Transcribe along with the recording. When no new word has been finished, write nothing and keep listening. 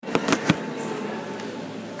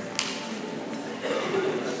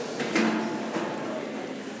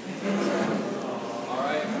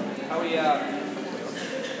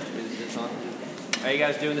How are you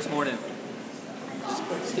guys doing this morning?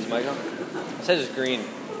 Is mic on? It says it's green.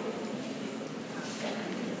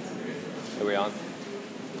 Are we on?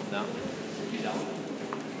 No?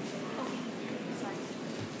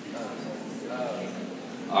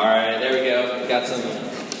 Alright, there we go. Got some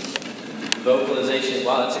vocalization.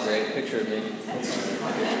 Wow, that's a great picture of me.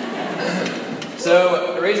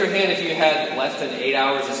 So, raise your hand if you had less than 8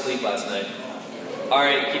 hours of sleep last night.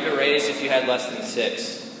 Alright, keep it raised if you had less than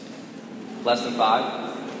 6. Less than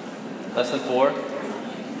 5? Less than 4?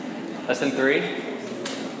 Less than 3?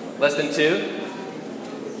 Less than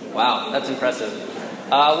 2? Wow, that's impressive.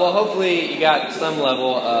 Well, hopefully you got some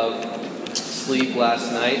level of sleep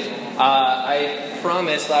last night. I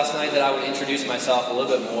promised last night that I would introduce myself a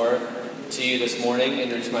little bit more to you this morning,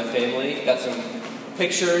 introduce my family. Got some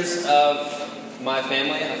pictures of my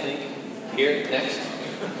family, I think, here, next.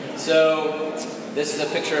 So, this is a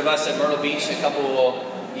picture of us at Myrtle Beach a couple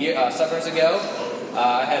summers ago.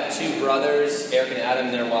 I have 2 brothers, Eric and Adam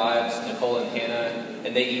and their wives, Nicole and Hannah,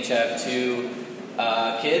 and they each have 2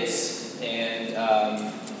 kids, and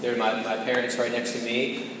they're my parents right next to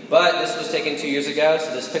me. But this was taken 2 years ago,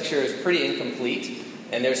 so this picture is pretty incomplete.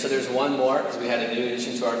 And there's one more, because we had a new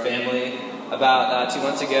addition to our family. About 2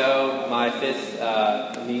 months ago, my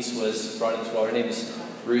 5th niece was brought into the world. Her name is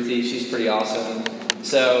Ruthie. She's pretty awesome.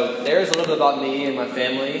 So there's a little bit about me and my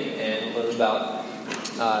family, and a little bit about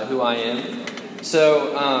who I am.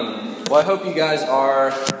 So, well, I hope you guys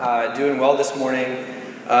are doing well this morning.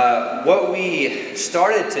 What we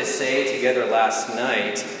started to say together last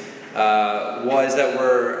night was that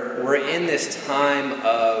we're in this time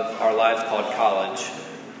of our lives called college,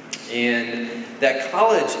 and that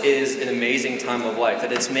college is an amazing time of life,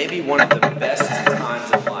 that it's maybe one of the best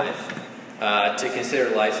times of life to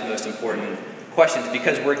consider life's most important questions,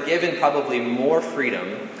 because we're given probably more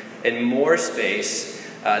freedom and more space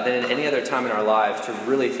than in any other time in our lives to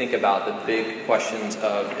really think about the big questions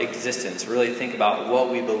of existence, really think about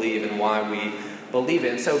what we believe and why we believe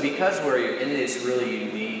it. And so because we're in this really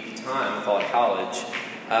unique time called college,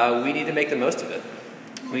 we need to make the most of it.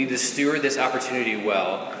 We need to steward this opportunity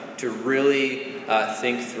well to really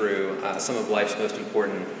think through some of life's most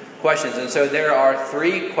important questions. And so there are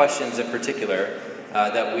 3 questions in particular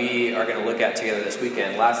that we are going to look at together this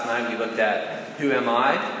weekend. Last night we looked at who am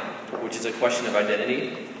I, which is a question of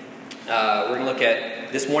identity.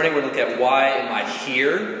 This morning we're going to look at why am I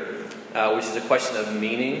here, which is a question of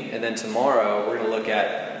meaning. And then tomorrow we're going to look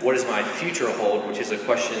at what does my future hold, which is a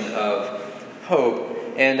question of hope.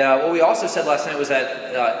 And what we also said last night was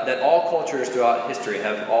that all cultures throughout history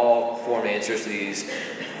have all formed answers to these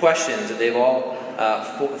questions, that they've all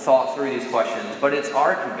thought through these questions. But it's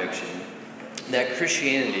our conviction that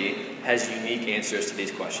Christianity has unique answers to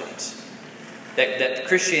these questions. That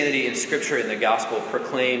Christianity and Scripture and the Gospel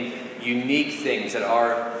proclaim unique things that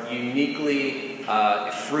are uniquely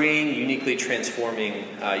freeing, uniquely transforming,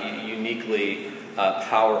 uniquely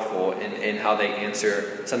powerful in how they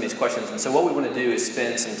answer some of these questions. And so what we want to do is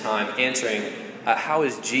spend some time answering how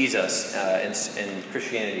is Jesus and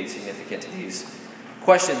Christianity significant to these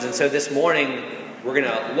questions. And so this morning we're going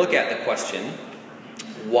to look at the question,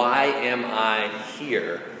 why am I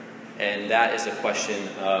here? And that is a question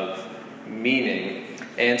of meaning.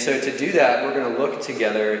 And so to do that, we're going to look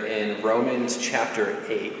together in Romans chapter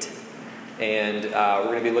 8. And we're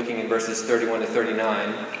going to be looking in verses 31 to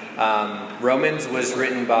 39. Romans was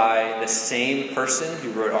written by the same person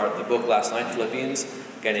who wrote the book last night, Philippians,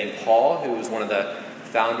 a guy named Paul, who was one of the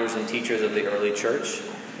founders and teachers of the early church.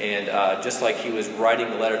 And just like he was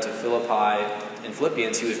writing the letter to Philippi in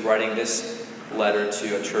Philippians, he was writing this letter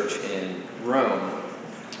to a church in Rome.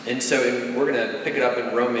 And so we're going to pick it up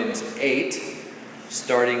in Romans 8,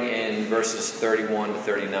 starting in verses 31 to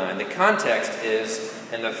 39. The context is,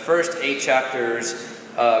 in the first 8 chapters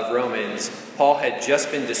of Romans, Paul had just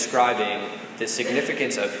been describing the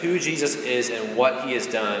significance of who Jesus is and what he has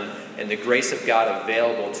done and the grace of God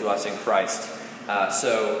available to us in Christ.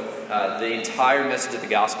 So the entire message of the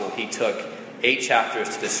gospel, he took 8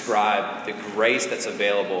 chapters to describe the grace that's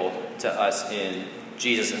available to us in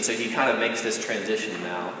Jesus. And so he kind of makes this transition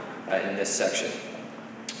now in this section.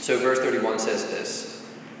 So verse 31 says this: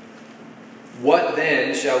 "What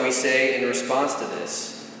then shall we say in response to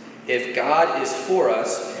this? If God is for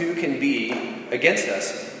us, who can be against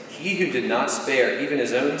us? He who did not spare even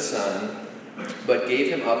his own son, but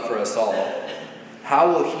gave him up for us all,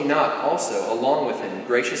 how will he not also, along with him,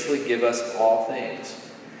 graciously give us all things?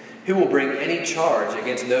 Who will bring any charge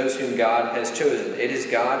against those whom God has chosen? It is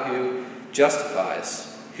God who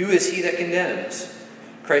justifies. Who is he that condemns?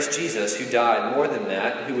 Christ Jesus, who died, more than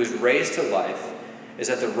that, who was raised to life, is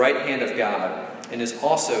at the right hand of God, and is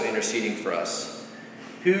also interceding for us.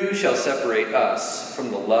 Who shall separate us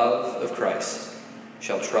from the love of Christ?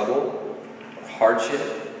 Shall trouble, or hardship,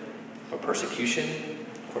 or persecution,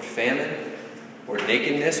 or famine, or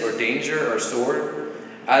nakedness, or danger, or sword?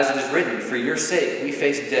 As it is written, for your sake we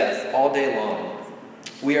face death all day long.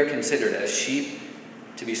 We are considered as sheep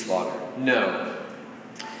to be slaughtered. No.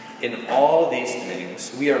 In all these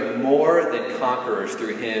things, we are more than conquerors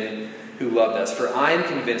through him who loved us. For I am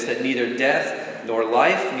convinced that neither death nor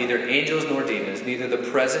life, neither angels nor demons, neither the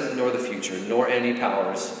present nor the future, nor any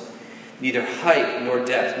powers, neither height nor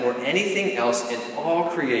depth, nor anything else in all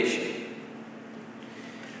creation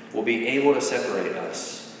will be able to separate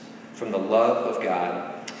us from the love of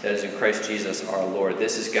God that is in Christ Jesus our Lord.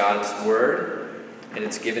 This is God's word, and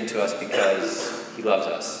it's given to us because he loves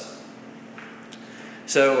us.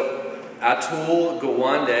 So, Atul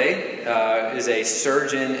Gawande is a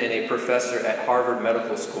surgeon and a professor at Harvard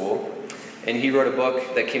Medical School, and he wrote a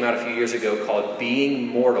book that came out a few years ago called Being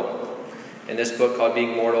Mortal. And this book called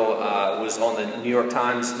Being Mortal was on the New York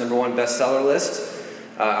Times #1 bestseller list.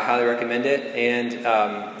 I highly recommend it. And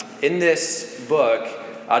in this book,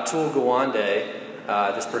 Atul Gawande,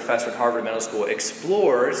 this professor at Harvard Medical School,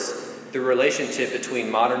 explores the relationship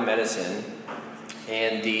between modern medicine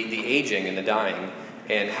and the aging and the dying,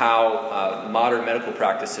 and how modern medical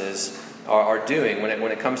practices are doing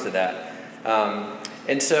when it comes to that.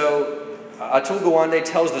 And so Atul Gawande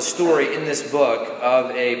tells the story in this book of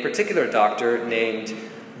a particular doctor named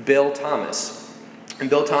Bill Thomas. And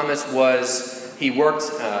Bill Thomas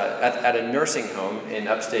worked at a nursing home in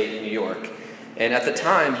upstate New York. And at the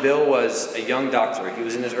time, Bill was a young doctor. He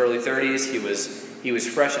was in his early 30s. He was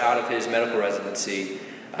fresh out of his medical residency.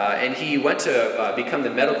 And he went to become the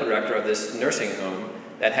medical director of this nursing home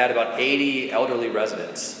that had about 80 elderly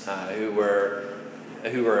residents who were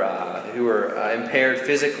impaired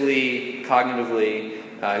physically, cognitively,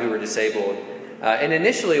 who were disabled. And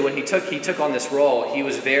initially, when he took on this role, he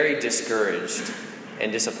was very discouraged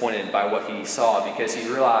and disappointed by what he saw, because he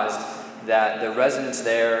realized that the residents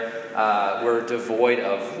there were devoid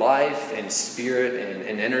of life and spirit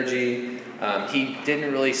and energy. He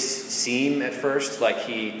didn't really seem at first like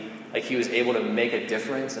he was able to make a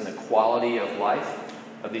difference in the quality of life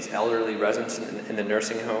of these elderly residents in the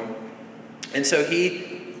nursing home. And so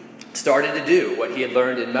he started to do what he had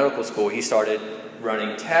learned in medical school. He started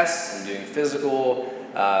running tests and doing physical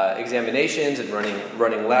examinations and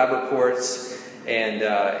running lab reports. And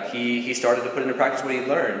he started to put into practice what he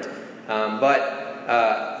learned. But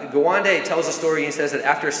Gawande tells a story. He says that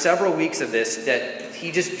after several weeks of this, that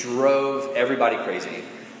he just drove everybody crazy.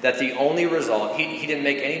 That the only result, he didn't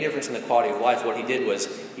make any difference in the quality of life. What he did was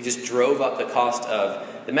he just drove up the cost of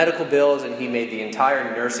the medical bills, and he made the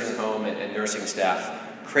entire nursing home and nursing staff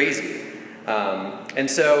crazy. And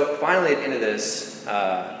so finally, at the end of this,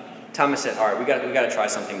 Thomas said, "All right, we got to try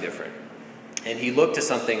something different." And he looked to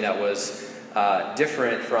something that was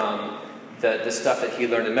different from the stuff that he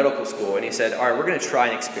learned in medical school, and he said, "All right, we're going to try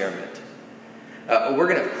an experiment. We're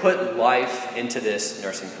going to put life into this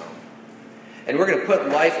nursing home. And we're going to put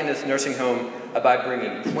life into this nursing home by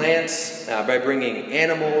bringing plants, by bringing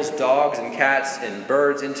animals, dogs and cats and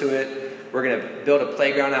birds into it. We're going to build a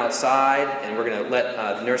playground outside, and we're going to let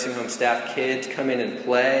the nursing home staff kids come in and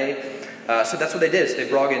play." So that's what they did. So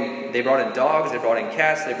they brought in dogs, they brought in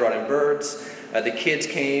cats, they brought in birds. The kids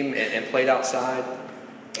came and played outside.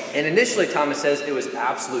 And initially, Thomas says, it was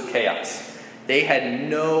absolute chaos. They had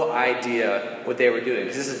no idea what they were doing,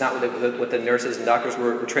 because this is not what the nurses and doctors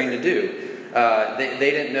were trained to do.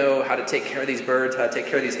 They didn't know how to take care of these birds, how to take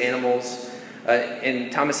care of these animals.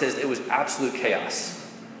 And Thomas says it was absolute chaos.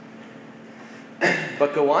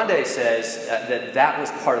 But Gawande says that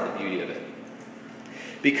was part of the beauty of it.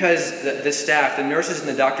 Because the staff, the nurses and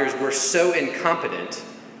the doctors, were so incompetent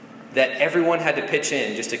that everyone had to pitch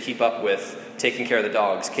in just to keep up with taking care of the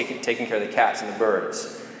dogs, taking care of the cats and the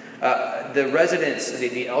birds. The residents,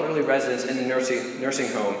 the elderly residents in the nursing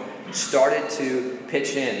home, started to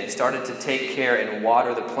pitch in. They started to take care and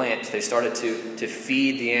water the plants. They started to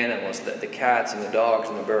feed the animals, the cats and the dogs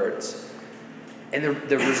and the birds. And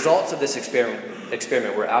the results of this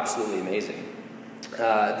experiment were absolutely amazing.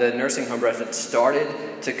 The nursing home residents started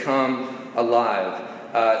to come alive.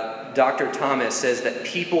 Dr. Thomas says that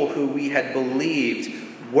people who we had believed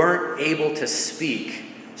weren't able to speak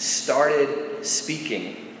started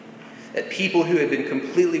speaking. That people who had been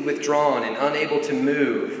completely withdrawn and unable to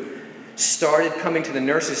move started coming to the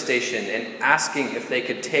nurses' station and asking if they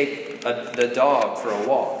could take the dog for a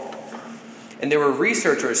walk. And there were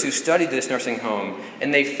researchers who studied this nursing home,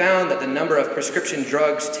 and they found that the number of prescription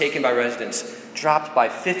drugs taken by residents dropped by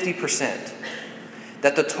 50%.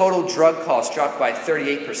 That the total drug cost dropped by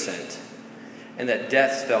 38%. and that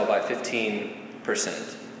deaths fell by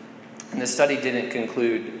 15%. And the study didn't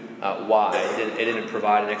conclude why. It didn't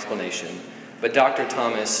provide an explanation. But Dr.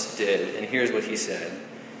 Thomas did, and here's what he said.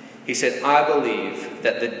 He said, "I believe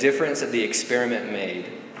that the difference that the experiment made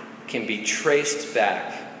can be traced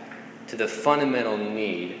back to the fundamental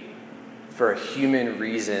need for a human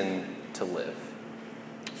reason to live."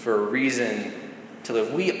 For a reason to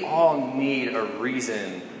live. We all need a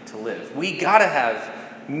reason to live. We gotta have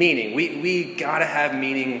meaning. We gotta have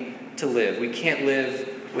meaning to live. We can't live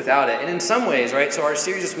without it. And in some ways, right, so our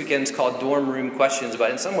series this weekend is called Dorm Room Questions,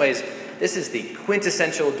 but in some ways, this is the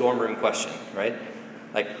quintessential dorm room question, right?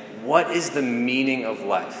 Like, what is the meaning of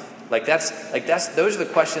life? Those are the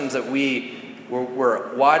questions that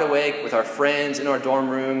we're wide awake with our friends in our dorm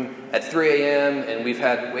room at 3 a.m. and we've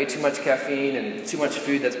had way too much caffeine and too much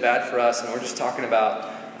food that's bad for us, and we're just talking about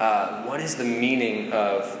what is the meaning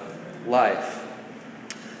of life.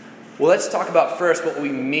 Well, let's talk about first what we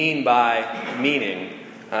mean by meaning.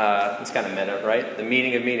 It's kind of meta, right? The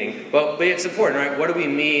meaning of meaning. But it's important, right? What do we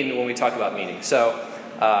mean when we talk about meaning? So,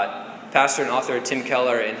 pastor and author Tim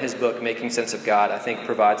Keller, in his book, Making Sense of God, I think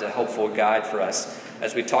provides a helpful guide for us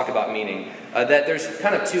as we talk about meaning. That there's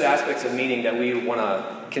kind of two aspects of meaning that we want to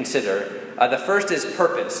consider. The first is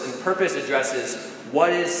purpose, and purpose addresses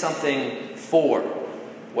what is something for?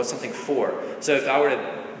 What's something for? So if I were to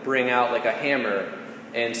bring out like a hammer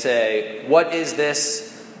and say, what is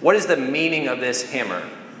this? What is the meaning of this hammer?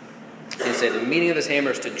 And say the meaning of this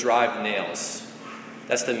hammer is to drive nails.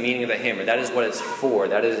 That's the meaning of the hammer. That is what it's for.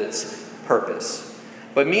 That is its purpose.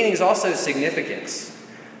 But meaning is also significance.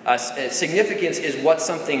 Significance is what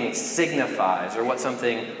something signifies or what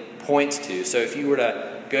something points to. So if you were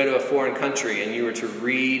to go to a foreign country and you were to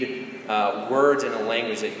read words in a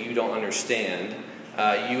language that you don't understand,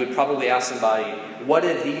 you would probably ask somebody, what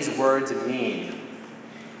do these words mean?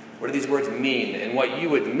 What do these words mean? And what you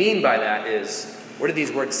would mean by that is, what do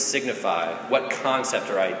these words signify? What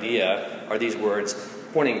concept or idea are these words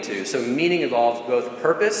pointing to? So meaning involves both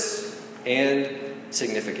purpose and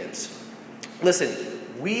significance. Listen,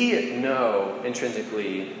 we know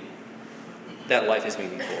intrinsically that life is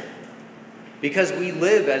meaningful because we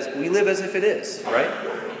live as if it is, right?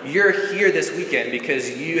 You're here this weekend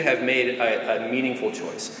because you have made a meaningful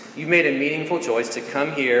choice. You've made a meaningful choice to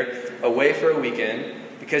come here away for a weekend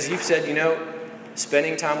because you've said,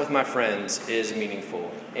 spending time with my friends is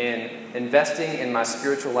meaningful. And investing in my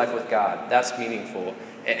spiritual life with God, that's meaningful.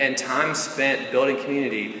 And time spent building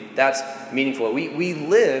community, that's meaningful. We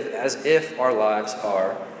live as if our lives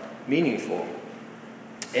are meaningful.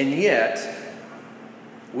 And yet,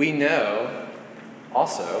 we know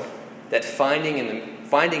also that finding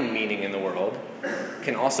meaning in the world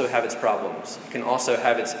can also have its problems, can also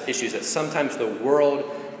have its issues, that sometimes the world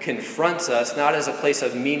confronts us not as a place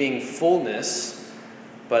of meaningfulness,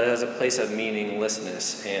 but as a place of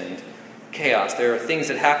meaninglessness and chaos. There are things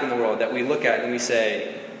that happen in the world that we look at and we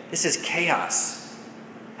say, this is chaos.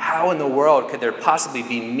 How in the world could there possibly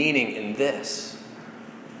be meaning in this?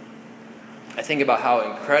 I think about how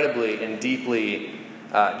incredibly and deeply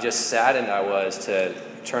just saddened I was to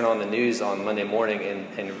turn on the news on Monday morning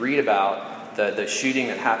and read about the shooting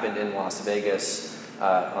that happened in Las Vegas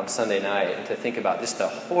on Sunday night, and to think about just the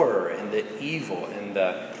horror and the evil and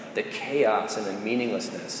the chaos and the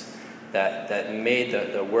meaninglessness that made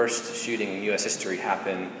the worst shooting in U.S. history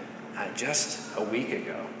happen just a week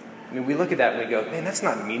ago. I mean, we look at that and we go, man, that's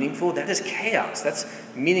not meaningful. That is chaos. That's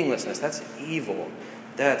meaninglessness. That's evil.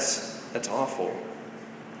 That's awful.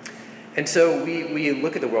 And so we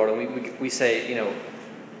look at the world and we say,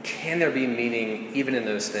 can there be meaning even in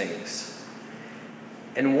those things?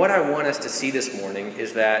 And what I want us to see this morning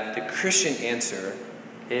is that the Christian answer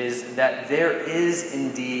is that there is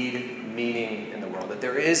indeed meaning in the world, that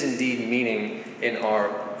there is indeed meaning in our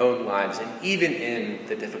own lives, and even in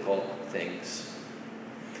the difficult things.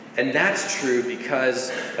 And that's true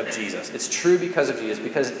because of Jesus. It's true because of Jesus,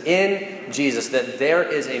 because in Jesus that there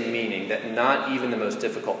is a meaning that not even the most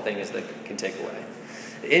difficult things that can take away.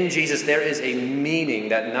 In Jesus there is a meaning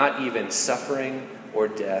that not even suffering or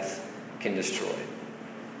death can destroy.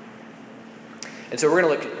 And so we're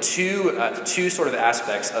going to look at two sort of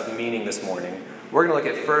aspects of meaning this morning. We're going to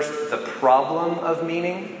look at first the problem of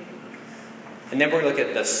meaning, and then we're going to look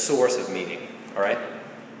at the source of meaning. All right?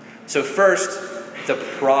 So first, the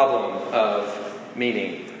problem of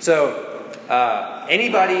meaning. So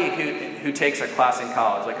anybody who takes a class in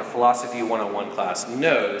college, like a philosophy 101 class,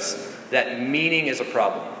 knows that meaning is a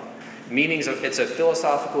problem. It's a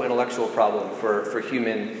philosophical, intellectual problem for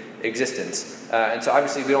human existence. And so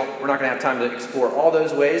obviously we're not going to have time to explore all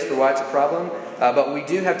those ways for why it's a problem, but we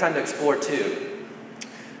do have time to explore two.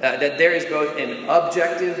 that there is both an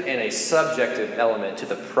objective and a subjective element to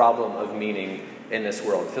the problem of meaning in this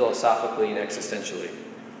world, philosophically and existentially.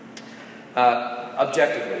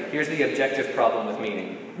 Objectively, here's the objective problem with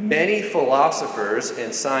meaning. Many philosophers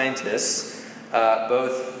and scientists,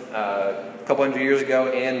 both a couple hundred years ago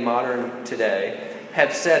and modern today,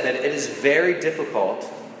 have said that it is very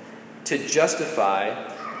difficult to justify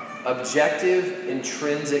objective,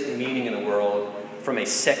 intrinsic meaning in the world from a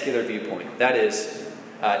secular viewpoint. That is,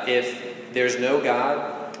 if there's no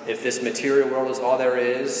God, if this material world is all there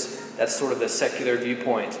is, that's sort of the secular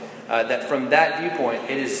viewpoint. That from that viewpoint,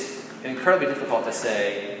 it is incredibly difficult to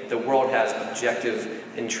say the world has objective,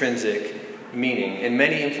 intrinsic meaning. And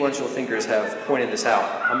many influential thinkers have pointed this out.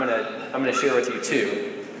 I'm going to share with you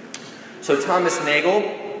two. So Thomas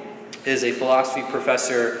Nagel is a philosophy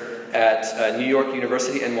professor at New York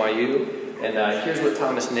University, NYU. And here's what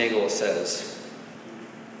Thomas Nagel says.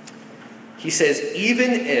 He says,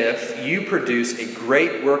 even if you produce a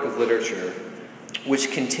great work of literature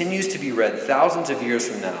which continues to be read thousands of years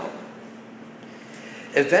from now,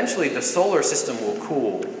 eventually the solar system will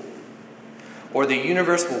cool, or the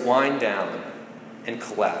universe will wind down and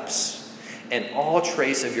collapse, and all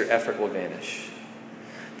trace of your effort will vanish.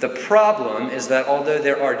 The problem is that although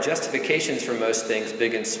there are justifications for most things,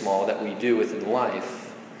 big and small, that we do within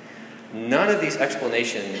life, none of these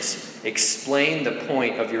explanations explain the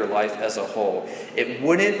point of your life as a whole. It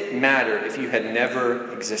wouldn't matter if you had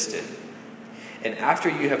never existed. And after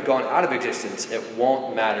you have gone out of existence, it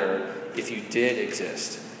won't matter if you did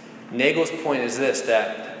exist. Nagel's point is this,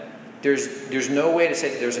 that there's no way to say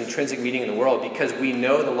that there's intrinsic meaning in the world because we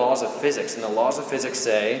know the laws of physics. And the laws of physics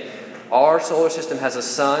say our solar system has a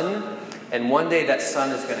sun, and one day that sun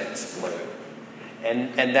is going to explode.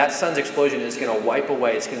 And that sun's explosion is going to wipe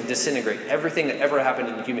away, it's going to disintegrate everything that ever happened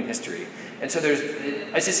in human history. And so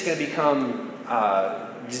it's just going to become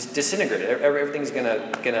just disintegrated. Everything's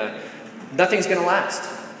nothing's going to last.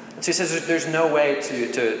 And so he says there's no way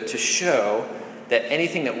to show that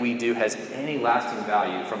anything that we do has any lasting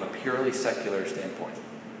value from a purely secular standpoint.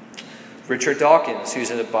 Richard Dawkins,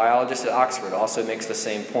 who's a biologist at Oxford, also makes the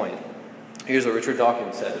same point. Here's what Richard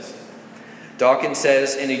Dawkins says. Dawkins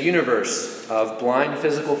says, in a universe of blind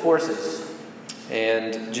physical forces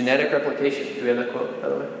and genetic replication, do we have that quote, by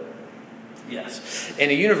the way? Yes. In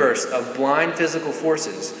a universe of blind physical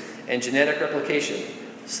forces and genetic replication,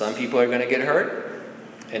 some people are going to get hurt,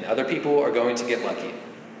 and other people are going to get lucky.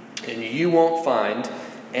 And you won't find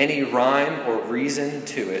any rhyme or reason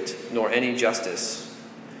to it, nor any justice.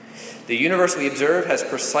 The universe we observe has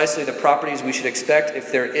precisely the properties we should expect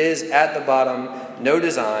if there is, at the bottom, no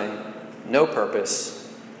design, no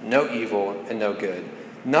purpose, no evil, and no good.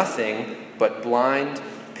 Nothing but blind,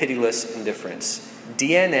 pitiless indifference.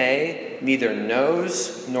 DNA neither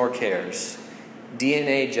knows nor cares.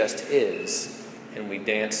 DNA just is, and we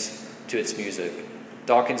dance to its music.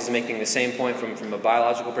 Dawkins is making the same point from a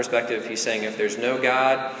biological perspective. He's saying if there's no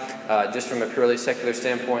God, just from a purely secular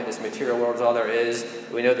standpoint, this material world is all there is.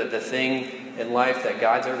 We know that the thing in life that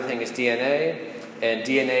guides everything is DNA, and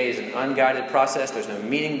DNA is an unguided process. There's no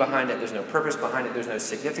meaning behind it. There's no purpose behind it. There's no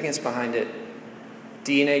significance behind it.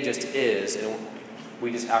 DNA just is, and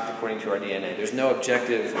we just act according to our DNA. There's no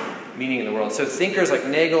objective meaning in the world. So thinkers like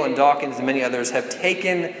Nagel and Dawkins and many others have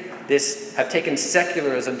taken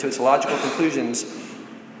secularism to its logical conclusions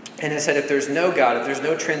and has said if there's no God, if there's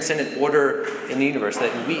no transcendent order in the universe,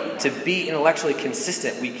 that to be intellectually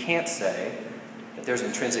consistent, we can't say that there's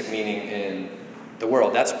intrinsic meaning in the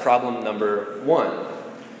world. That's problem number one,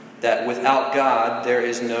 that without God, there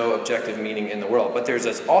is no objective meaning in the world. But there's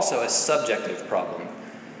also a subjective problem.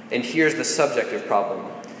 And here's the subjective problem.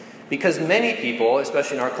 Because many people,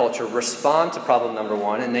 especially in our culture, respond to problem number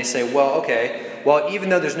one, and they say, well, even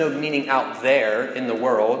though there's no meaning out there in the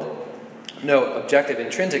world, no objective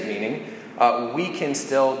intrinsic meaning, we can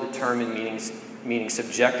still determine meaning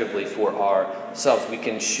subjectively for ourselves. We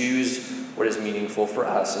can choose what is meaningful for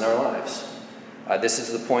us in our lives. This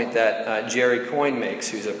is the point that Jerry Coyne makes,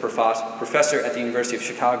 who's a professor at the University of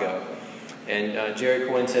Chicago. And Jerry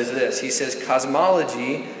Coyne says this. He says,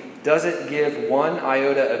 cosmology doesn't give one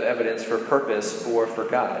iota of evidence for purpose or for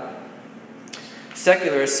God.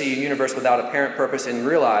 Secularists see a universe without apparent purpose and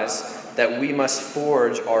realize that we must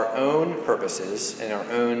forge our own purposes and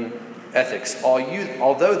our own ethics.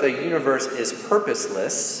 Although the universe is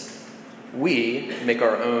purposeless, we make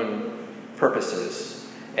our own purposes.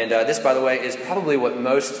 And this, by the way, is probably what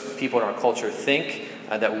most people in our culture think,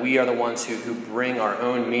 that we are the ones who bring our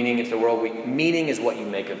own meaning into the world. Meaning is what you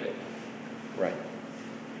make of it, right?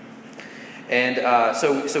 And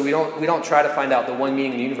so we don't try to find out the one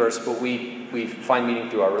meaning in the universe, but we find meaning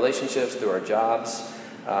through our relationships, through our jobs,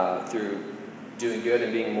 through doing good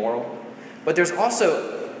and being moral. But there's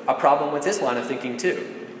also a problem with this line of thinking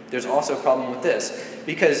too. There's also a problem with this,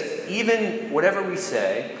 because even whatever we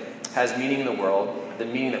say has meaning in the world, the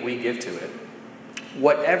meaning that we give to it,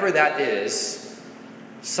 whatever that is,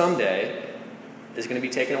 someday is going to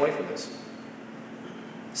be taken away from us.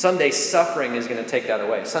 Someday suffering is going to take that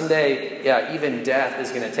away. Someday, even death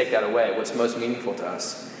is going to take that away, what's most meaningful to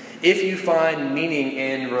us. If you find meaning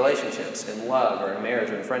in relationships, in love, or in marriage,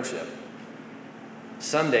 or in friendship,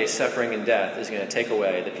 someday suffering and death is going to take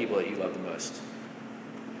away the people that you love the most.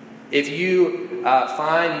 If you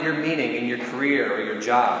find your meaning in your career or your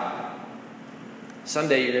job,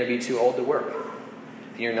 someday you're going to be too old to work,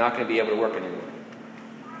 and you're not going to be able to work anymore.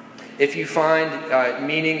 If you find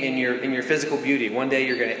meaning in your physical beauty, one day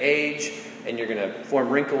you're going to age, and you're going to form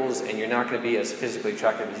wrinkles, and you're not going to be as physically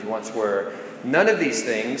attractive as you once were. None of these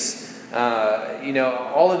things,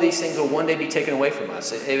 all of these things will one day be taken away from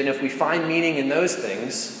us. Even if we find meaning in those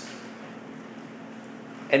things,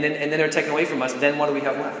 and then they're taken away from us, then what do we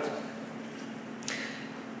have left?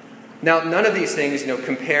 Now, none of these things,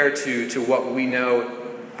 compare to what we know.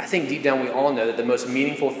 I think deep down we all know that the most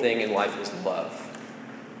meaningful thing in life is love.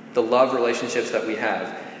 The love relationships that we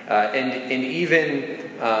have. And even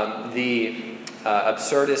the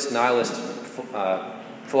absurdist nihilist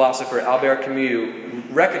philosopher Albert Camus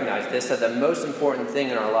recognized this, that the most important thing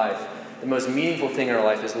in our life, the most meaningful thing in our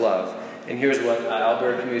life is love. And here's what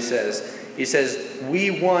Albert Camus says. He says, "We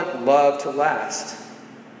want love to last.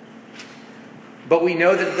 But we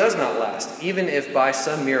know that it does not last. Even if by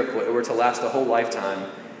some miracle it were to last a whole lifetime,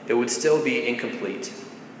 it would still be incomplete.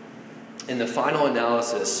 In the final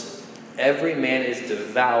analysis, every man is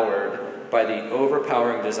devoured by the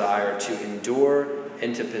overpowering desire to endure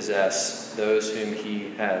and to possess those whom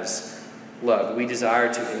he has loved." We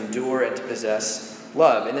desire to endure and to possess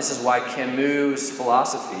love. And this is why Camus'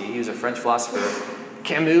 philosophy, he was a French philosopher,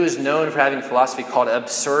 Camus is known for having a philosophy called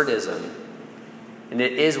absurdism. And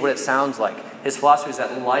it is what it sounds like. His philosophy is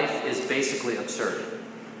that life is basically absurd.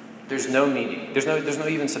 There's no meaning. There's no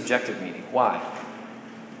even subjective meaning. Why?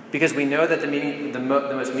 Because we know that the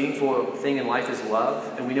most meaningful thing in life is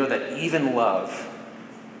love, and we know that even love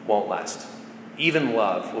won't last. Even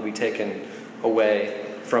love will be taken away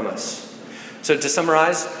from us. So to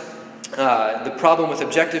summarize, the problem with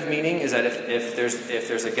objective meaning is that if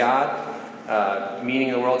there's a God, meaning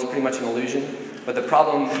in the world is pretty much an illusion. But the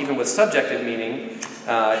problem even with subjective meaning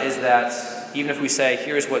is that even if we say,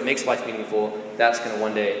 here's what makes life meaningful, that's going to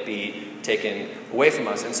one day be taken away from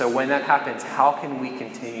us. And so when that happens, how can we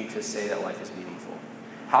continue to say that life is meaningful?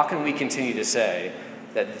 How can we continue to say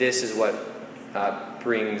that this is what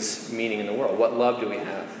brings meaning in the world? What love do we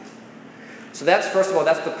have? So that's, first of all,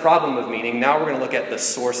 that's the problem of meaning. Now we're going to look at the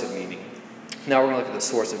source of meaning.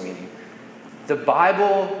 The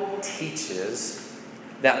Bible teaches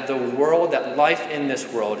that that life in this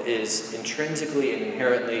world is intrinsically and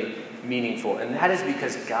inherently meaningful. And that is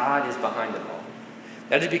because God is behind it all.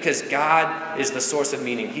 That is because God is the source of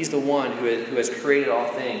meaning. He's the one who has created all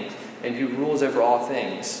things and who rules over all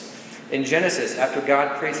things. In Genesis, after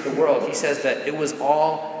God creates the world, he says that it was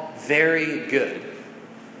all very good.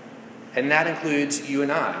 And that includes you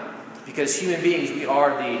and I. Because human beings, we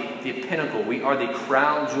are the pinnacle. We are the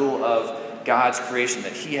crown jewel of God's creation.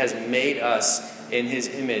 That he has made us in his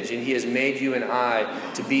image. And he has made you and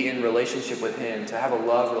I to be in relationship with him. To have a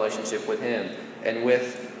love relationship with him and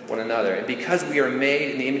with one another. And because we are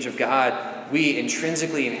made in the image of God, we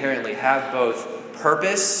intrinsically, inherently have both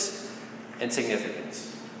purpose and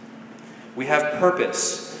significance. We have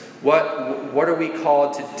purpose. What are we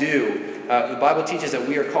called to do? The Bible teaches that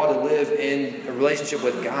we are called to live in a relationship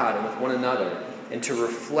with God and with one another, and to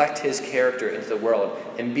reflect his character into the world,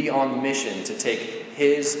 and be on mission to take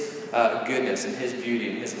his goodness and his beauty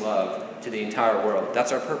and his love to the entire world.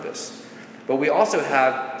 That's our purpose. But we also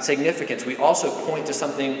have significance. We also point to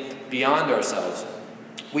something beyond ourselves.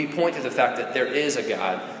 We point to the fact that there is a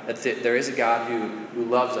God, that there is a God who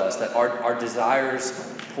loves us, that our desires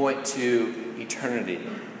point to eternity.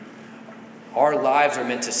 Our lives are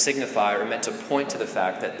meant to signify or meant to point to the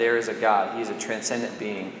fact that there is a God. He is a transcendent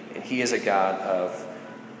being, and he is a God of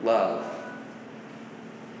love.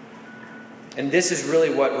 And this is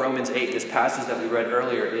really what Romans 8, this passage that we read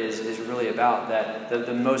earlier, is really about. That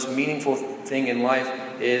the most meaningful thing in life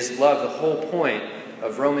is love. The whole point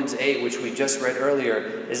of Romans 8, which we just read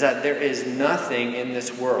earlier, is that there is nothing in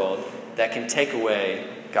this world that can take away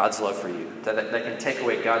God's love for you. That can take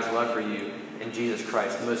away God's love for you in Jesus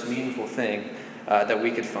Christ, the most meaningful thing that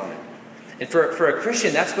we could find. And for a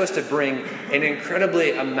Christian, that's supposed to bring an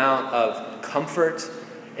incredibly amount of comfort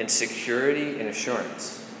and security and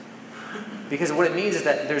assurance. Because what it means is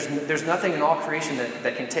that there's nothing in all creation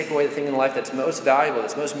that can take away the thing in life that's most valuable,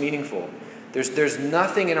 that's most meaningful. There's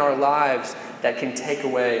nothing in our lives that can take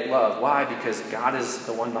away love. Why? Because God is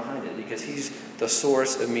the one behind it. Because He's the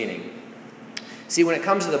source of meaning. See, when it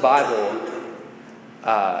comes to the Bible,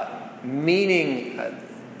 meaning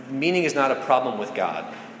is not a problem with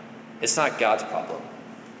God. It's not God's problem.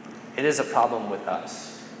 It is a problem with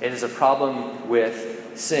us. It is a problem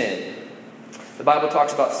with sin. The Bible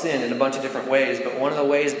talks about sin in a bunch of different ways, but one of the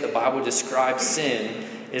ways that the Bible describes sin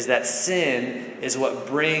is that sin is what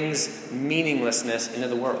brings meaninglessness into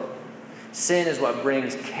the world. Sin is what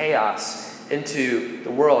brings chaos into the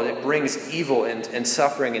world. It brings evil and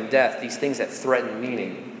suffering and death, these things that threaten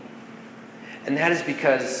meaning. And that is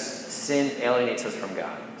because sin alienates us from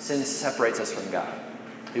God. Sin separates us from God,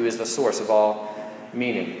 who is the source of all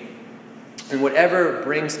meaning. And whatever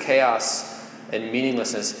brings chaos and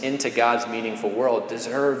meaninglessness into God's meaningful world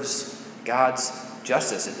deserves God's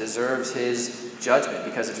justice. It deserves His judgment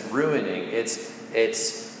because it's ruining, it's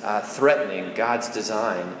threatening God's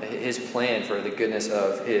design, His plan for the goodness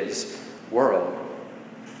of His world.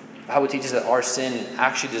 The Bible teaches that our sin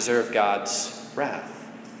actually deserves God's wrath.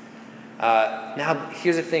 Now,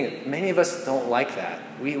 here's the thing. Many of us don't like that.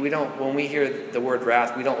 We don't. When we hear the word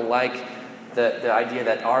wrath, we don't like the idea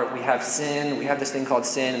that we have sin, we have this thing called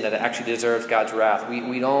sin, and that it actually deserves God's wrath.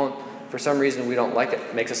 We don't, for some reason, we don't like it.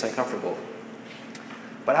 It makes us uncomfortable.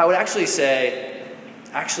 But I would actually say,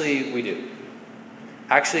 actually, we do.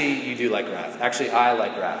 Actually, you do like wrath. Actually, I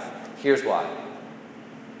like wrath. Here's why.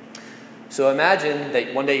 So imagine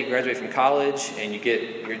that one day you graduate from college and you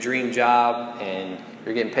get your dream job and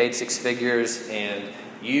you're getting paid 6 figures and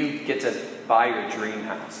you get to buy your dream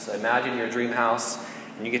house. So imagine your dream house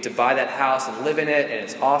and you get to buy that house and live in it, and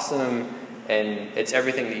it's awesome and it's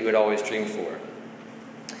everything that you had always dreamed for.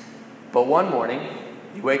 But one morning,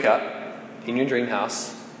 you wake up in your dream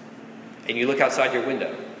house and you look outside your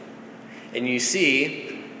window and you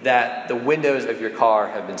see that the windows of your car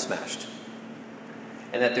have been smashed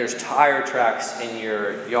and that there's tire tracks in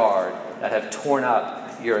your yard that have torn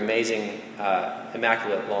up your amazing,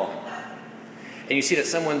 immaculate lawn. And you see that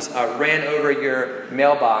someone's ran over your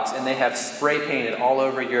mailbox and they have spray painted all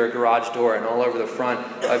over your garage door and all over the front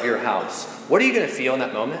of your house. What are you going to feel in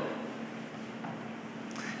that moment?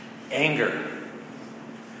 Anger,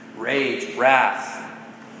 rage, wrath,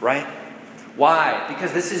 right? Why?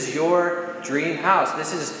 Because this is your dream house.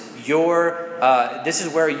 This is this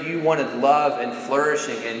is where you wanted love and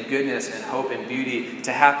flourishing and goodness and hope and beauty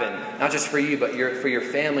to happen. Not just for you, but for your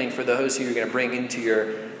family and for those who you're going to bring into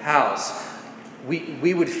your house.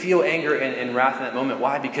 We would feel anger and wrath in that moment.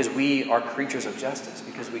 Why? Because we are creatures of justice.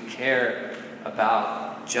 Because we care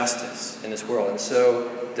about justice in this world. And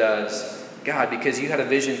so does God. Because you had a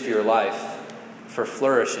vision for your life for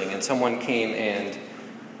flourishing, and someone came and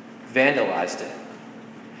vandalized it.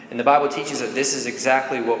 And the Bible teaches that this is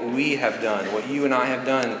exactly what we have done, what you and I have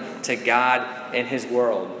done to God and His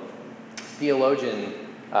world. Theologian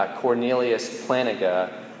Cornelius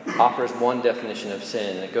Plantinga offers one definition of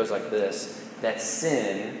sin, and it goes like this: that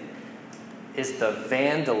sin is the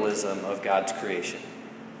vandalism of God's creation.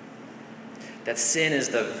 That sin is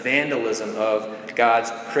the vandalism of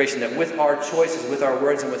God's creation. That with our choices, with our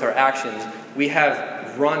words, and with our actions, we have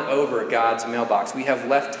run over God's mailbox. We have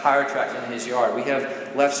left tire tracks in His yard. We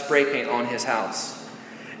have left spray paint on His house.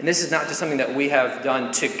 And this is not just something that we have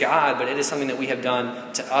done to God, but it is something that we have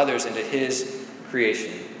done to others and to His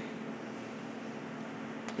creation.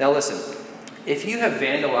 Now listen, if you have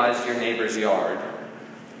vandalized your neighbor's yard,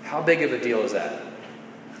 how big of a deal is that?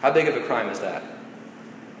 How big of a crime is that?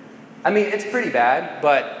 I mean, it's pretty bad,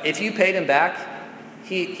 but if you paid him back,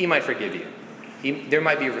 he might forgive you. There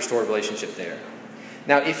might be a restored relationship there.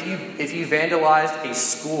 Now, if you vandalized a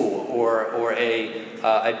school or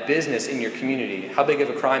a business in your community, how big of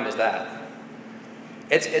a crime is that?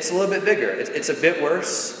 It's a little bit bigger. It's a bit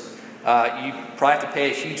worse. You probably have to pay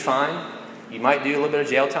a huge fine. You might do a little bit of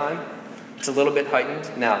jail time. It's a little bit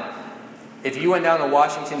heightened. Now, if you went down to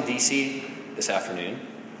Washington, D.C. this afternoon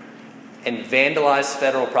and vandalized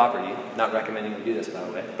federal property, not recommending you do this, by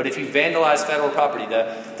the way, but if you vandalized federal property,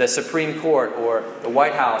 the Supreme Court or the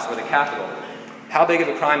White House or the Capitol, how big of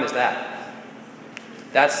a crime is that?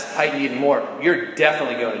 That's heightened even more. You're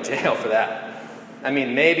definitely going to jail for that. I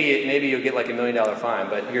mean, maybe you'll get like $1 million fine,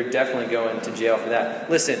 but you're definitely going to jail for that.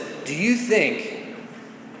 Listen, do you think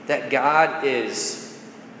that God is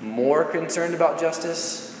more concerned about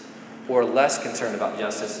justice or less concerned about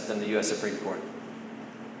justice than the U.S. Supreme Court?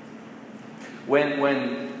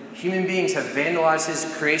 When human beings have vandalized His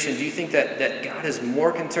creation, do you think that God is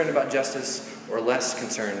more concerned about justice or less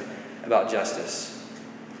concerned about justice?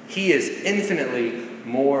 He is infinitely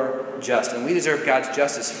more just. And we deserve God's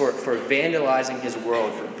justice for vandalizing his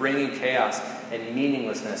world, for bringing chaos and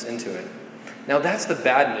meaninglessness into it. Now that's the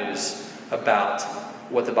bad news about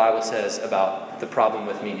what the Bible says about the problem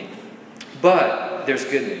with meaning. But there's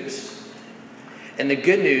good news. And the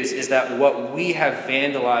good news is that what we have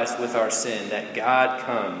vandalized with our sin, that God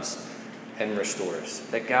comes and restores.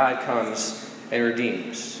 That God comes and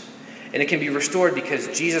redeems. And it can be restored because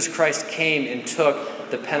Jesus Christ came and took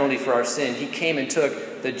the penalty for our sin. He came and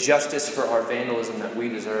took the justice for our vandalism that we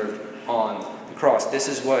deserved on the cross. This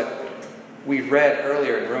is what we read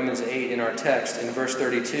earlier in Romans 8 in our text in verse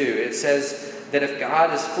 32. It says that if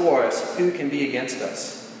God is for us, who can be against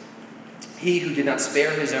us? He who did not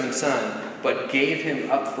spare his own son, but gave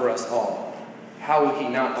him up for us all, how will he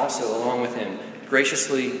not also, along with him,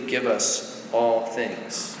 graciously give us all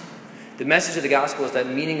things? The message of the gospel is that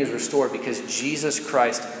meaning is restored because Jesus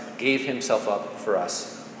Christ gave himself up for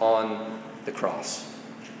us on the cross.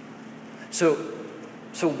 So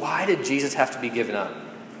why did Jesus have to be given up?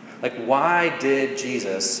 Like, why did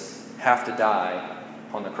Jesus have to die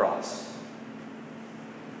on the cross?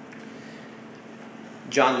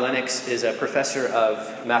 John Lennox is a professor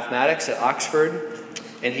of mathematics at Oxford,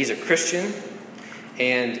 and he's a Christian.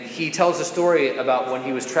 And he tells a story about when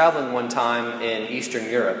he was traveling one time in Eastern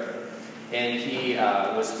Europe. And he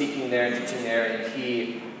was speaking there and teaching there, and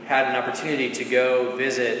he had an opportunity to go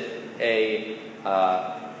visit a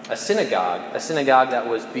synagogue that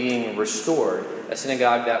was being restored, a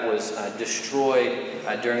synagogue that was destroyed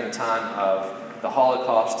during the time of the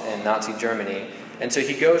Holocaust in Nazi Germany. And so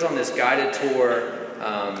he goes on this guided tour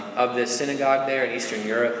of this synagogue there in Eastern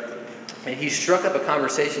Europe, and he struck up a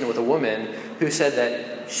conversation with a woman who said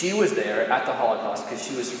that she was there at the Holocaust because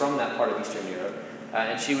she was from that part of Eastern Europe,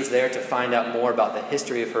 and she was there to find out more about the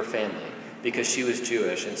history of her family because she was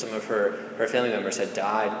Jewish, and some of her family members had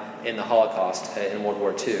died in the Holocaust in World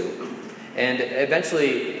War II. And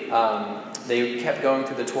eventually, they kept going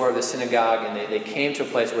through the tour of the synagogue, and they came to a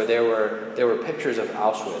place where there were pictures of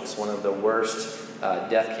Auschwitz, one of the worst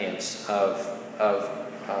death camps of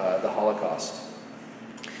the Holocaust.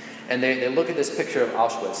 And they look at this picture of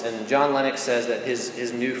Auschwitz, and John Lennox says that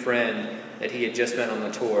his new friend that he had just met on the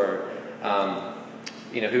tour,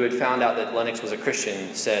 who had found out that Lennox was a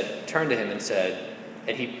Christian, turned to him and said,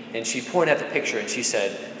 and she pointed at the picture and she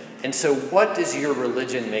said, "And so what does your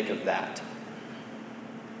religion make of that?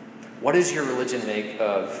 What does your religion make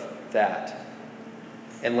of that?"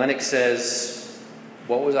 And Lennox says,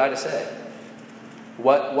 "What was I to say?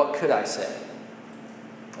 What could I say?"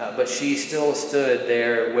 But she still stood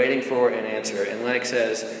there waiting for an answer. And Lennox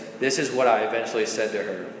says, "This is what I eventually said to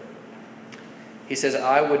her." He says,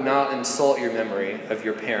 "I would not insult your memory of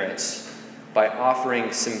your parents by offering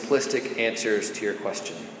simplistic answers to your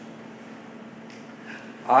question.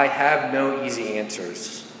 I have no easy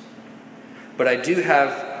answers, but I do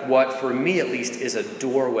have what, for me at least, is a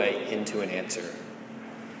doorway into an answer."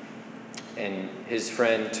 And his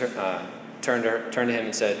friend turned to him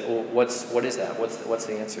and said, "Well, what is that? What's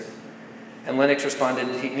the answer?" And Lennox responded,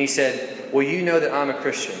 and he said, "Well, you know that I'm a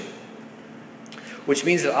Christian, which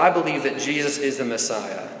means that I believe that Jesus is the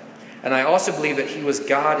Messiah. And I also believe that he was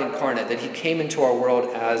God incarnate, that he came into our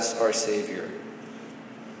world as our Savior."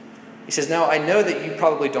 He says, "Now, I know that you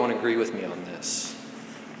probably don't agree with me on this,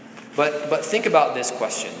 but think about this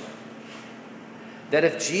question. That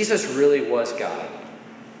if Jesus really was God,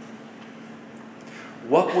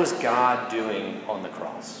 what was God doing on the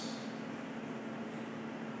cross?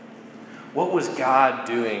 What was God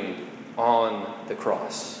doing on the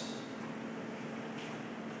cross?"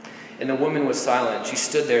 And the woman was silent. She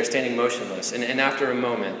stood there standing motionless. And after a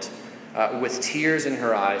moment, with tears in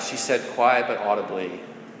her eyes, she said quiet but audibly,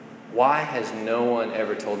 "Why has no one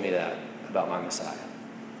ever told me that about my Messiah?"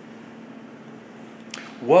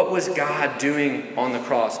 What was God doing on the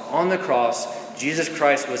cross? On the cross, Jesus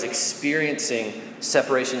Christ was experiencing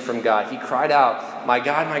separation from God. He cried out, my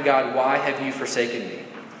God, why have you forsaken me?"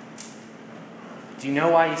 Do you know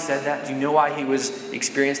why he said that? Do you know why he was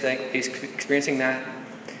experiencing that?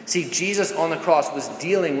 See, Jesus on the cross was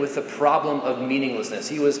dealing with the problem of meaninglessness.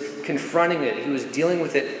 He was confronting it. He was dealing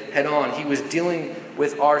with it head on. He was dealing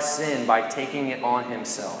with our sin by taking it on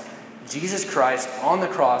himself. Jesus Christ on the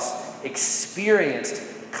cross experienced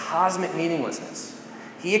cosmic meaninglessness.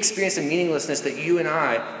 He experienced a meaninglessness that you and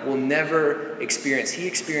I will never experience. He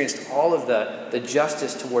experienced all of the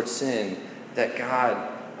justice towards sin that God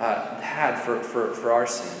had for our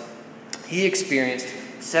sin. He experienced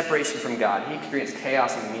separation from God. He experienced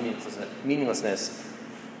chaos and meaninglessness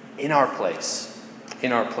in our place.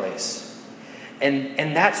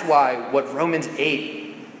 And that's why what Romans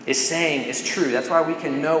 8 is saying is true. That's why we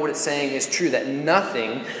can know what it's saying is true, that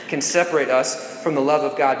nothing can separate us from the love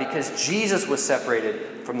of God because Jesus was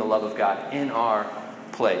separated from the love of God in our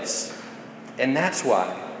place. And that's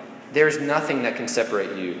why there's nothing that can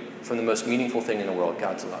separate you from the most meaningful thing in the world,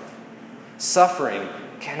 God's love. Suffering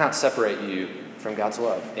cannot separate you from God's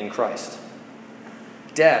love in Christ.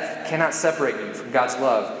 Death cannot separate you from God's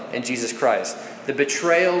love in Jesus Christ. The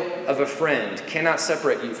betrayal of a friend cannot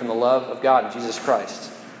separate you from the love of God in Jesus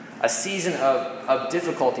Christ. A season of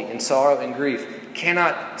difficulty and sorrow and grief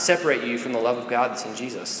cannot separate you from the love of God that's in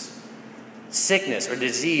Jesus. Sickness or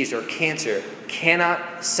disease or cancer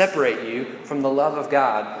cannot separate you from the love of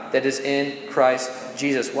God that is in Christ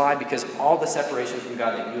Jesus. Why? Because all the separation from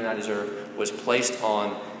God that you and I deserve was placed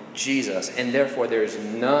on Jesus. And therefore there is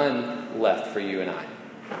none left for you and I.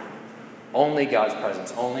 Only God's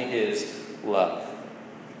presence, only His love.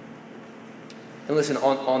 And listen,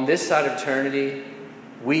 on this side of eternity,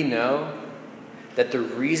 we know that the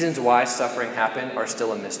reasons why suffering happened are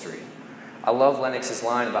still a mystery. I love Lennox's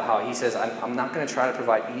line about how he says, I'm not going to try to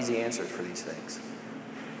provide easy answers for these things.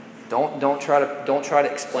 Don't try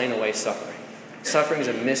to explain away suffering. Suffering is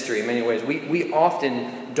a mystery in many ways. We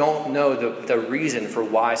often don't know the reason for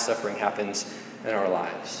why suffering happens in our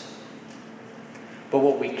lives. But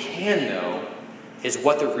what we can know is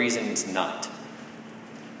what the reason's not.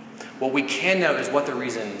 What we can know is what the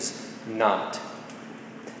reason's not.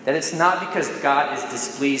 That it's not because God is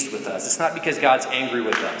displeased with us. It's not because God's angry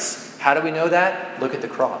with us. How do we know that? Look at the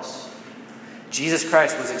cross. Jesus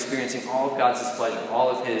Christ was experiencing all of God's displeasure, all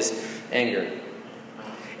of His anger.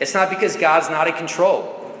 It's not because God's not in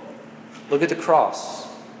control. Look at the cross.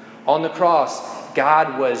 On the cross,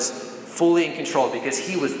 God was fully in control because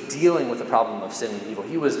He was dealing with the problem of sin and evil.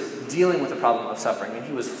 He was dealing with the problem of suffering, and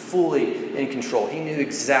He was fully in control. He knew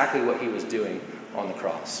exactly what He was doing on the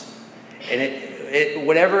cross. And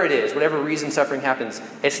whatever it is, whatever reason suffering happens,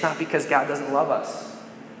 it's not because God doesn't love us.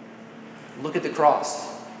 Look at the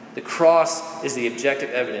cross. The cross is the objective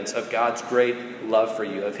evidence of God's great love for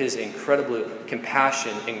you, of His incredible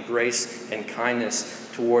compassion and grace and kindness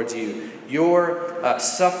towards you. Your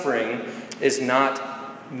suffering is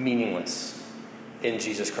not meaningless in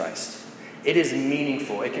Jesus Christ. It is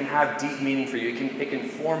meaningful. It can have deep meaning for you. It can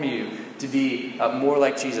form you to be more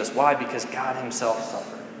like Jesus. Why? Because God Himself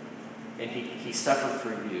suffered. And He suffered for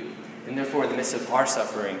you. And therefore, in the midst of our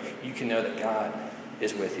suffering, you can know that God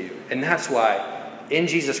is with you. And that's why in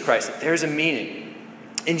Jesus Christ, there's a meaning.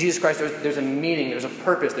 In Jesus Christ, there's a meaning, there's a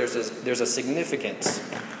purpose, there's a significance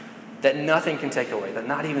that nothing can take away, that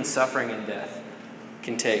not even suffering and death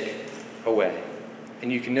can take away.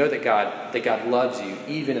 And you can know that God loves you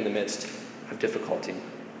even in the midst of difficulty.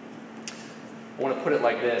 I want to put it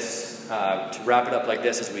like this, to wrap it up like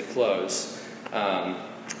this as we close.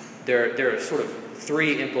 There are sort of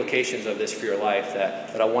three implications of this for your life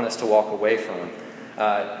that I want us to walk away from.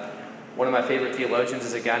 One of my favorite theologians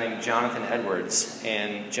is a guy named Jonathan Edwards.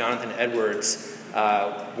 And Jonathan Edwards,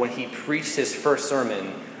 when he preached his first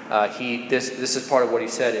sermon, this is part of what he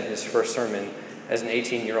said in his first sermon as an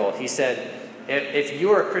 18-year-old. He said, if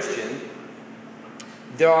you're a Christian,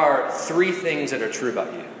 there are three things that are true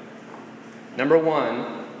about you. Number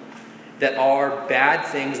one, that our bad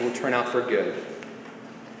things will turn out for good.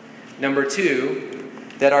 Number two,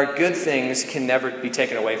 that our good things can never be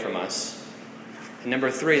taken away from us. And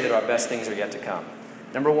number three, that our best things are yet to come.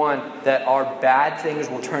 Number one, that our bad things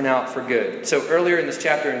will turn out for good. So earlier in this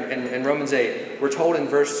chapter in Romans 8, we're told in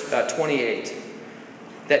verse 28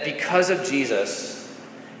 that because of Jesus,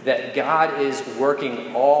 that God is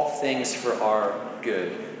working all things for our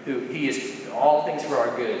good. He is all things for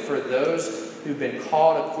our good. For those who've been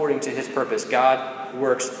called according to His purpose, God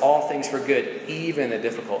works all things for good, even the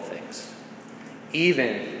difficult things,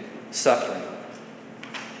 even suffering.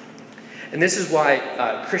 And this is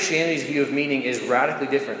why Christianity's view of meaning is radically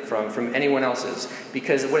different from anyone else's.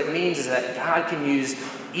 Because what it means is that God can use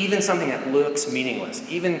even something that looks meaningless,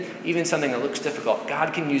 even something that looks difficult.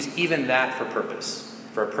 God can use even that for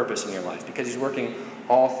a purpose in your life, because He's working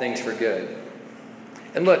all things for good.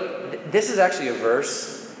 And look, this is actually a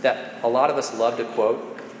verse that a lot of us love to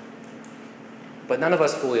quote, but none of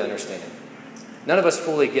us fully understand. None of us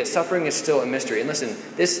fully get. Suffering is still a mystery. And listen,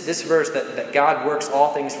 this verse that God works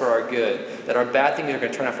all things for our good, that our bad things are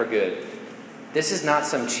going to turn out for good, this is not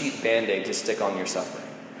some cheap Band-Aid to stick on your suffering.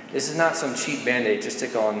 This is not some cheap Band-Aid to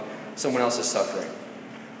stick on someone else's suffering.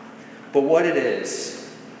 But what it is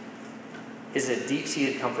a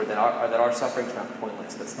deep-seated comfort that our suffering is not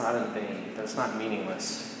pointless, that's not in vain, that's not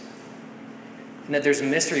meaningless. And that there's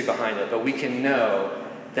mystery behind it, but we can know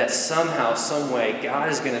that somehow, some way, God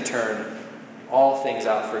is going to turn all things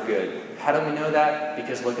out for good. How do we know that?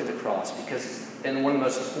 Because look at the cross. Because in one of the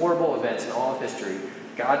most horrible events in all of history,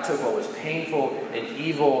 God took what was painful and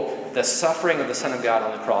evil, the suffering of the Son of God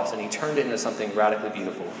on the cross, and he turned it into something radically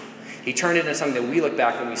beautiful. He turned it into something that we look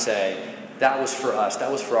back and we say, that was for us.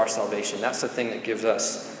 That was for our salvation. That's the thing that gives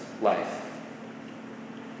us life.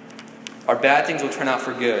 Our bad things will turn out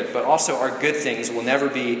for good, but also our good things will never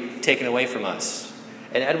be taken away from us.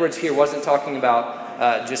 And Edwards here wasn't talking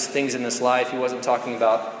about just things in this life. He wasn't talking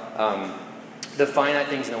about the finite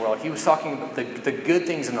things in the world. He was talking about the good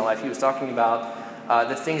things in the life. He was talking about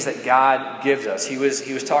the things that God gives us. He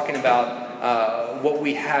was talking about what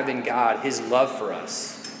we have in God, his love for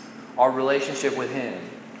us, our relationship with him,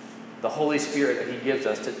 the Holy Spirit that he gives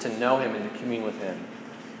us to know him and to commune with him,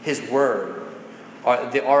 his word,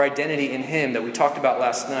 our identity in him that we talked about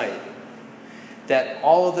last night. That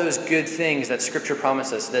all of those good things that Scripture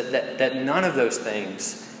promises, that none of those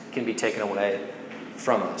things can be taken away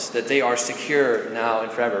from us. That they are secure now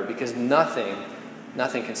and forever, because nothing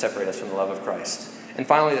can separate us from the love of Christ. And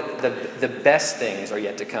finally, the best things are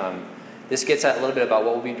yet to come. This gets at a little bit about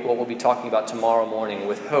what we'll be talking about tomorrow morning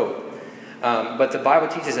with hope. But the Bible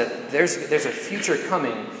teaches that there's a future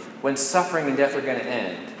coming when suffering and death are going to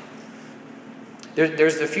end.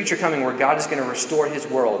 There's the future coming where God is going to restore his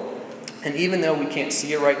world. And even though we can't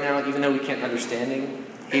see it right now, even though we can't understand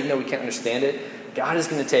it, God is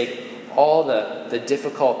going to take all the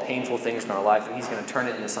difficult, painful things in our life, and he's going to turn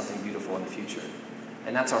it into something beautiful in the future.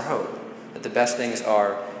 And that's our hope, that the best things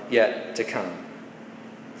are yet to come.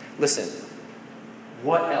 Listen,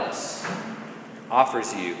 what else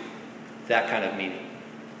offers you that kind of meaning?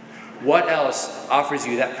 What else offers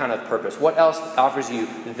you that kind of purpose? What else offers you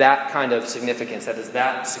that kind of significance that is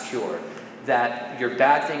that secure? That your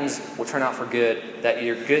bad things will turn out for good, that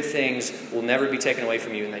your good things will never be taken away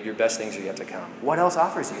from you, and that your best things are yet to come. What else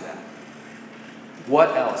offers you that?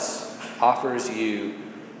 What else offers you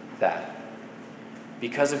that?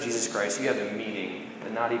 Because of Jesus Christ, you have a meaning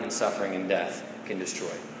that not even suffering and death can destroy.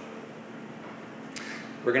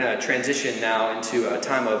 We're going to transition now into a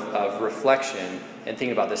time of reflection and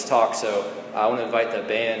thinking about this talk. So I want to invite the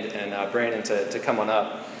band and Brandon to come on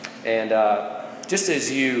up. And just as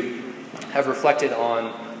you have reflected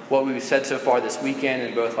on what we've said so far this weekend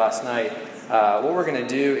and both last night, what we're going to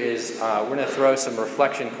do is we're going to throw some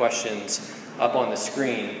reflection questions up on the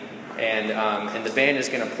screen, and the band is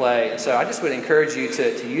going to play. So I just would encourage you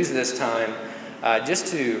to use this time just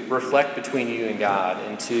to reflect between you and God,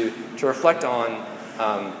 and to reflect on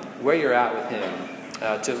where you're at with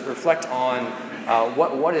him, to reflect on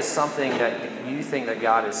what is something that you think that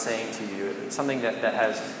God is saying to you, something that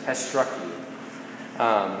has struck you.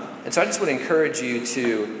 And so I just would encourage you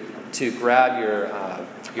to grab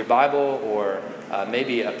your Bible, or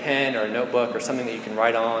maybe a pen or a notebook or something that you can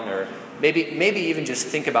write on, or maybe even just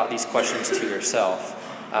think about these questions to yourself.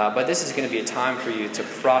 But this is going to be a time for you to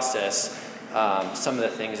process some of the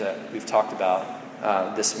things that we've talked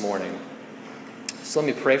about this morning. So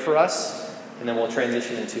let me pray for us, and then we'll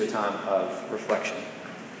transition into a time of reflection.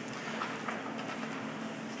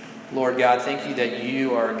 Lord God, thank you that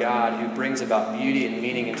you are a God who brings about beauty and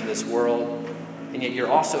meaning into this world, and yet you're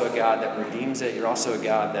also a God that redeems it. You're also a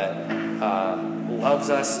God that loves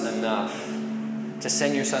us enough to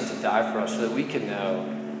send your Son to die for us, so that we can know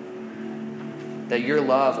that your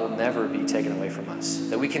love will never be taken away from us.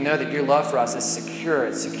 That we can know that your love for us is secure.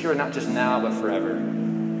 It's secure not just now, but forever.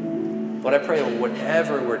 Lord, I pray that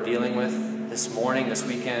whatever we're dealing with this morning, this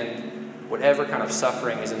weekend, whatever kind of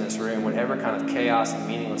suffering is in this room, whatever kind of chaos and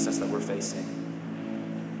meaninglessness that we're facing,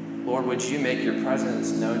 Lord, would you make your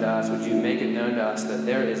presence known to us? Would you make it known to us that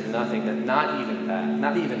there is nothing, that not even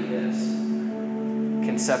this,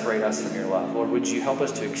 can separate us from your love? Lord, would you help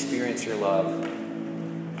us to experience your love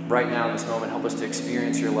right now in this moment? Help us to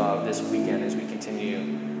experience your love this weekend as we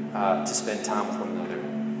continue to spend time with one another.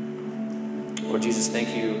 Lord Jesus,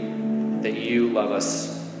 thank you that you love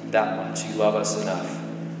us that much. You love us enough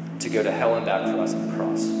to go to hell and back for us on the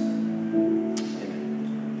cross.